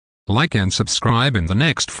like and subscribe in the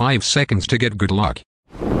next 5 seconds to get good luck.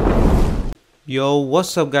 Yo,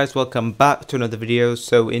 what's up guys, welcome back to another video.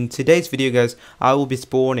 So in today's video guys, I will be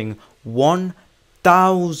spawning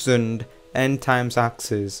 1000 end times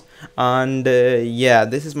axes, and yeah,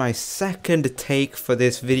 this is my second take for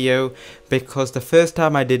this video because the first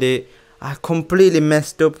time I did it I completely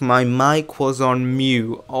messed up. My mic was on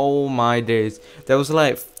mute. Oh my days, there was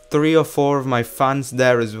like 3 or 4 of my fans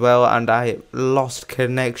there as well, and I lost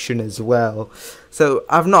connection as well. So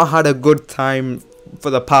I've not had a good time for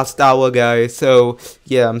the past hour guys, so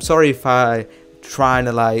yeah, I'm sorry if I trying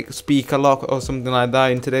to like speak a lot or something like that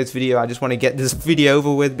in today's video. I just want to get this video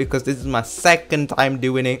over with because this is my second time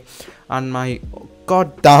doing it and my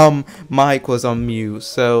goddamn mic was on mute.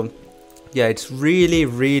 So yeah, it's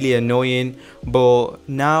really annoying, but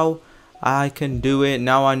now I can do it.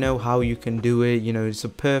 Now I know how you can do it. You know, it's a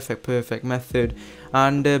perfect method.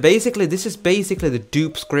 And basically this is basically the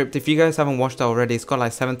dupe script. If you guys haven't watched it already, it's got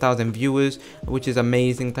like 7,000 viewers, which is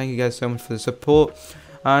amazing. Thank you guys so much for the support.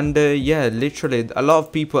 And yeah, literally a lot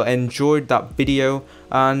of people enjoyed that video,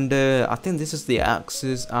 and I think this is the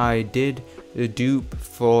axes I did dupe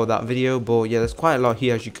for that video. But yeah, there's quite a lot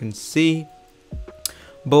here as you can see.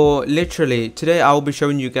 But literally today I'll be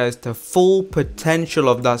showing you guys the full potential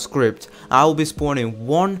of that script. I'll be spawning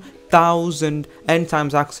 1000 end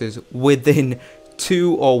times axes within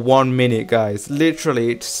 2 or 1 minute guys.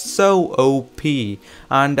 Literally it's so OP,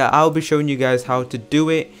 and I'll be showing you guys how to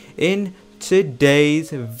do it in today's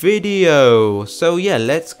video. So yeah,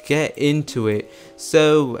 let's get into it.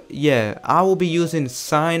 So yeah, I will be using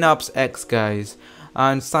Synapse X guys,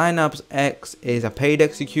 and Synapse X is a paid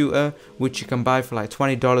executor which you can buy for like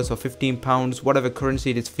 $20 or £15, whatever currency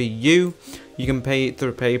it is for you. You can pay it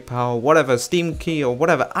through PayPal, whatever, Steam key or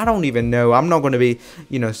whatever. I don't even know. I'm not going to be,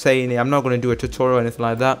 you know, saying it. I'm not going to do a tutorial or anything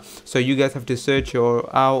like that. So you guys have to search it out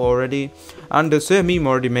already. And Sir Meme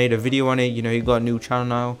already made a video on it. You know, he got a new channel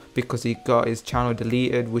now because he got his channel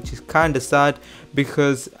deleted, which is kind of sad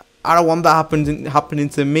because I don't want that happening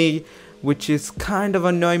to me, which is kind of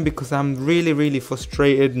annoying because I'm really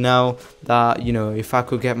frustrated now that, you know, if I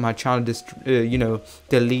could get my channel you know,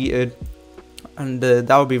 deleted, and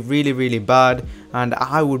that would be really bad, and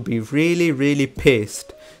I would be really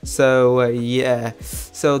pissed. So yeah,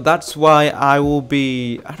 so that's why I will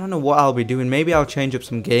be, I don't know what I'll be doing. Maybe I'll change up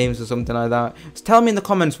some games or something like that. Just tell me in the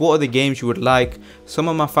comments what are the games you would like. Some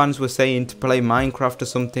of my fans were saying to play Minecraft or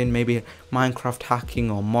something, maybe Minecraft hacking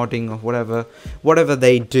or modding or whatever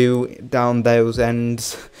they do down those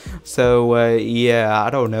ends. So yeah, I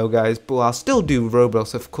don't know guys, but I'll still do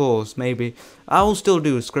Roblox, of course. Maybe I will still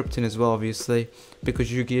do scripting as well, obviously,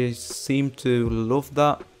 because you guys seem to love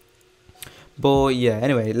that. But yeah,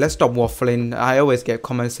 anyway, let's stop waffling. I always get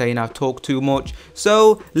comments saying I talk too much,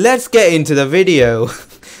 so let's get into the video.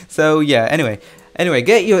 So yeah, anyway,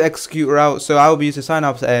 get your executor out. So I will be using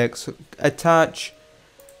Synapse X, attach,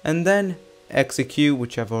 and then execute,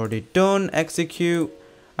 which I've already done. Execute,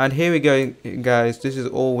 and here we go guys. This is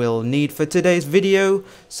all we'll need for today's video.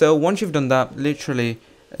 So once you've done that, literally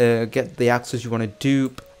get the axes you want to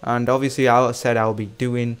dupe, and obviously I said I'll be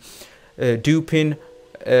doing duping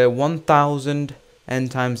 1000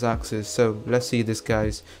 end times axes. So let's see this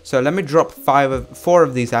guys. So let me drop 4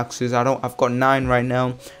 of these axes. I've got 9 right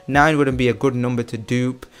now. 9 wouldn't be a good number to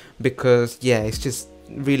dupe because yeah, it's just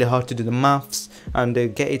really hard to do the maths and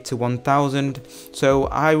get it to 1000. So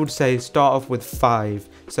I would say start off with 5.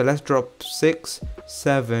 So let's drop 6,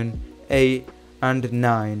 7, 8 and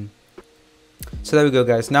 9. So there we go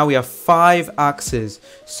guys. Now we have 5 axes.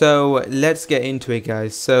 So let's get into it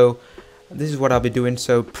guys. So this is what I'll be doing.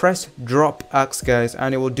 So press drop axe guys,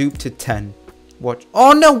 and it will dupe to 10. Watch.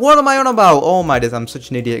 Oh no, what am I on about? Oh my days, I'm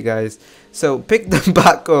such an idiot guys. So pick them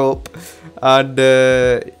back up, and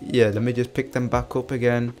yeah, let me just pick them back up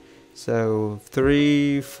again. So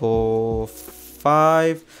 3, 4,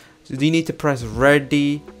 5. So you need to press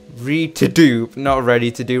ready to dupe, not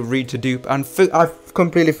ready to do, read to dupe. And I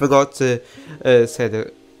completely forgot to say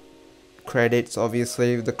the credits.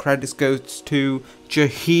 Obviously the credits goes to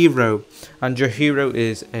Jahiro, and Jahiro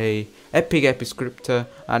is a epic scripter,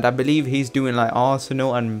 and I believe he's doing like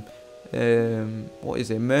Arsenal and what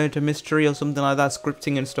is it, murder mystery or something like that,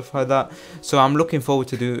 scripting and stuff like that. So I'm looking forward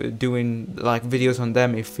to doing like videos on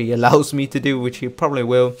them if he allows me to do, which he probably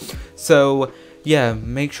will. So yeah,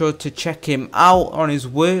 make sure to check him out on his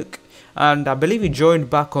work, and I believe he joined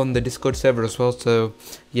back on the Discord server as well. So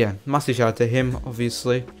yeah, massive shout out to him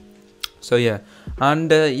obviously. So yeah,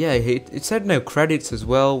 and yeah, it said no credits as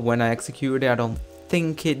well when I executed it. I don't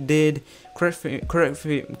think it did.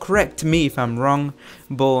 Correct me if I'm wrong,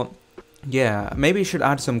 but yeah, maybe you should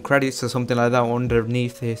add some credits or something like that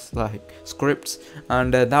underneath his like scripts,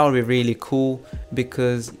 and that would be really cool,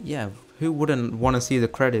 because yeah, who wouldn't want to see the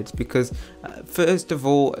credits? Because first of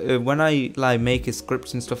all, when I like make his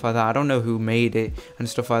scripts and stuff like that, I don't know who made it and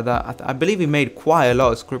stuff like that. I believe he made quite a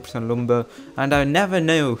lot of scripts on Lumber, and I never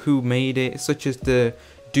know who made it, such as the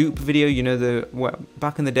dupe video, you know,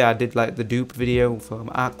 back in the day I did like the dupe video for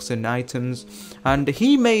acts and items, and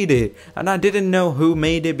he made it, and I didn't know who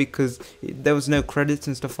made it because there was no credits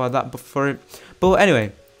and stuff like that for it. But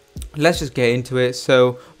anyway, let's just get into it.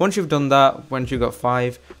 So once you've done that, once you've got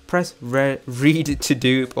 5, press read to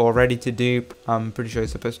dupe, or ready to dupe, I'm pretty sure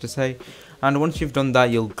it's supposed to say. And once you've done that,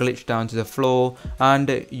 you'll glitch down to the floor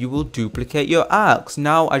and you will duplicate your axe.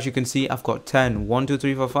 Now as you can see, I've got 10. 1 2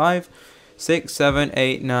 3 4 5 6 7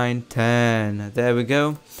 8 9 10. There we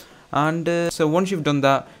go. And so once you've done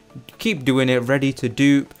that, keep doing it, ready to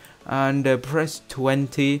dupe, and press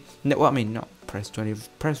 20. No, well, I mean, not press 20,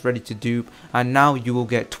 press ready to dupe, and now you will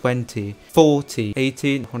get 20, 40,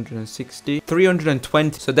 80, 160,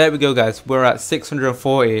 320. So there we go, guys, we're at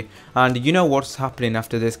 640, and you know what's happening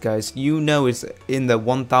after this, guys. You know it's in the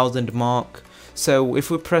 1000 mark. So if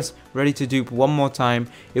we press ready to dupe one more time,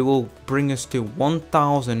 it will bring us to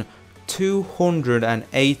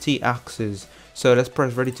 1280 axes. So let's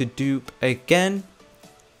press ready to dupe again,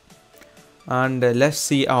 and let's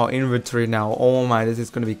see our inventory now. Oh my, this is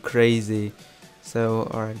gonna be crazy. So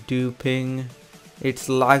alright, duping, it's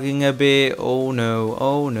lagging a bit. Oh no,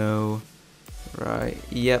 oh no. Right,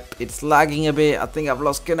 yep, it's lagging a bit. I think I've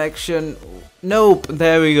lost connection. Nope,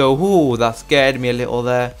 there we go. Ooh, that scared me a little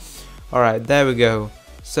there. Alright, there we go.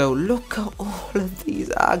 So look at all of these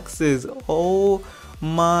axes. Oh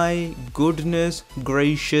my goodness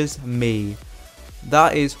gracious me.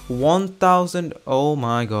 That is 1000. Oh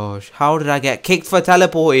my gosh, how did I get kicked for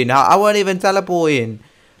teleporting? I wasn't even teleporting.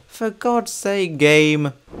 For God's sake,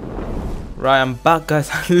 game. Right, I'm back,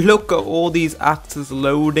 guys. Look at all these axes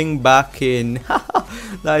loading back in.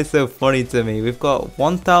 That is so funny to me. We've got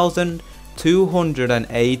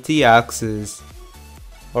 1280 axes.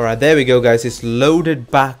 Alright, there we go, guys. It's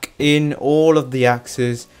loaded back in, all of the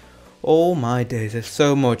axes. Oh my days, there's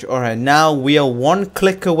so much. Alright, now we are one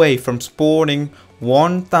click away from spawning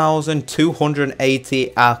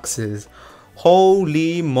 1280 axes.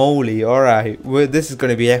 Holy moly. Alright, this is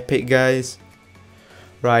going to be epic, guys.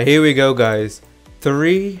 Right, here we go, guys.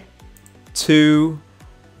 3, 2,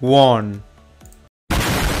 1.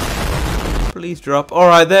 Please drop.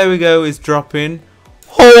 Alright, there we go. It's dropping.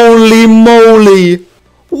 Holy moly.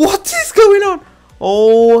 What is going on?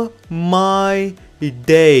 Oh my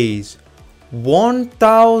days.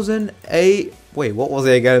 1008. Wait, what was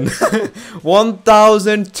it again?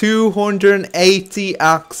 1280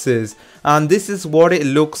 axes. And this is what it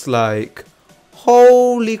looks like.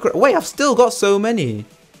 Holy crap. Wait, I've still got so many.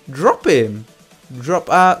 Drop him. Drop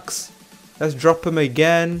axe. Let's drop him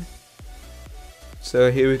again.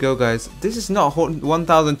 So here we go, guys. This is not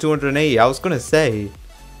 1280. I was going to say.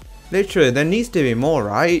 Literally, there needs to be more,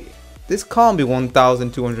 right? This can't be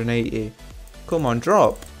 1280. Come on,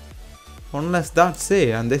 drop. Unless that's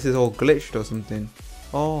it and this is all glitched or something.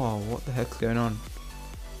 Oh, what the heck's going on?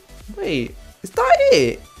 Wait, is that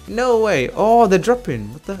it? No way. Oh, they're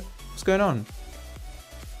dropping. What's going on?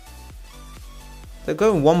 They're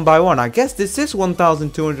going one by one. I guess this is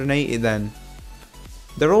 1280 then.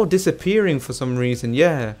 They're all disappearing for some reason.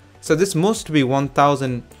 Yeah. So this must be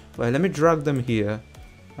 1000. Wait, let me drag them here.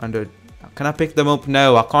 And can I pick them up?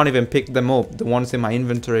 No, I can't even pick them up. The ones in my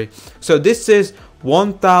inventory. So this is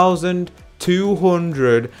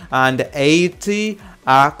 1280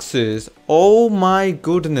 axes. Oh my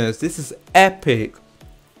goodness. This is epic.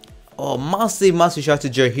 Oh, massive shout out to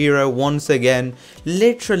Johiro once again.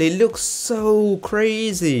 Literally looks so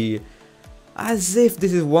crazy. As if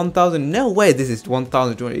this is 1000. No way this is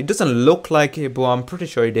 1200. It doesn't look like it, but I'm pretty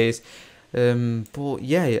sure it is. But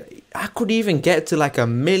yeah, I could even get to like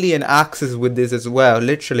 1,000,000 axes with this as well.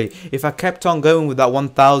 Literally, if I kept on going with that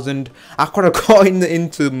 1000, I could have gotten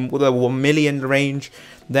into the 1,000,000 range.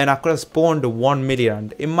 Then I could have spawned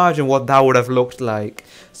 1,000,000. Imagine what that would have looked like.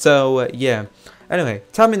 So yeah. Anyway,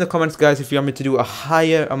 tell me in the comments, guys, if you want me to do a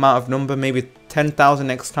higher amount of number, maybe 10,000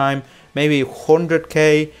 next time, maybe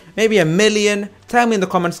 100k, maybe 1,000,000. Tell me in the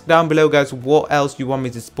comments down below, guys, what else you want me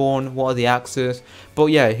to spawn, what are the axes. But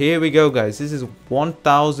yeah, here we go, guys. This is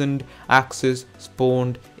 1000 axes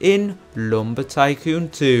spawned in Lumber Tycoon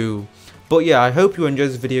 2. But yeah, I hope you enjoyed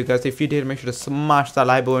this video, guys. If you did, make sure to smash that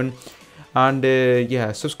like button. And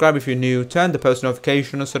yeah, subscribe if you're new. Turn the post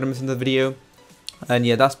notification on so you don't miss another video. And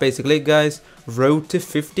yeah, that's basically it, guys. Road to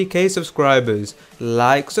 50k subscribers.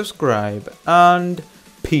 Like, subscribe, and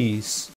peace.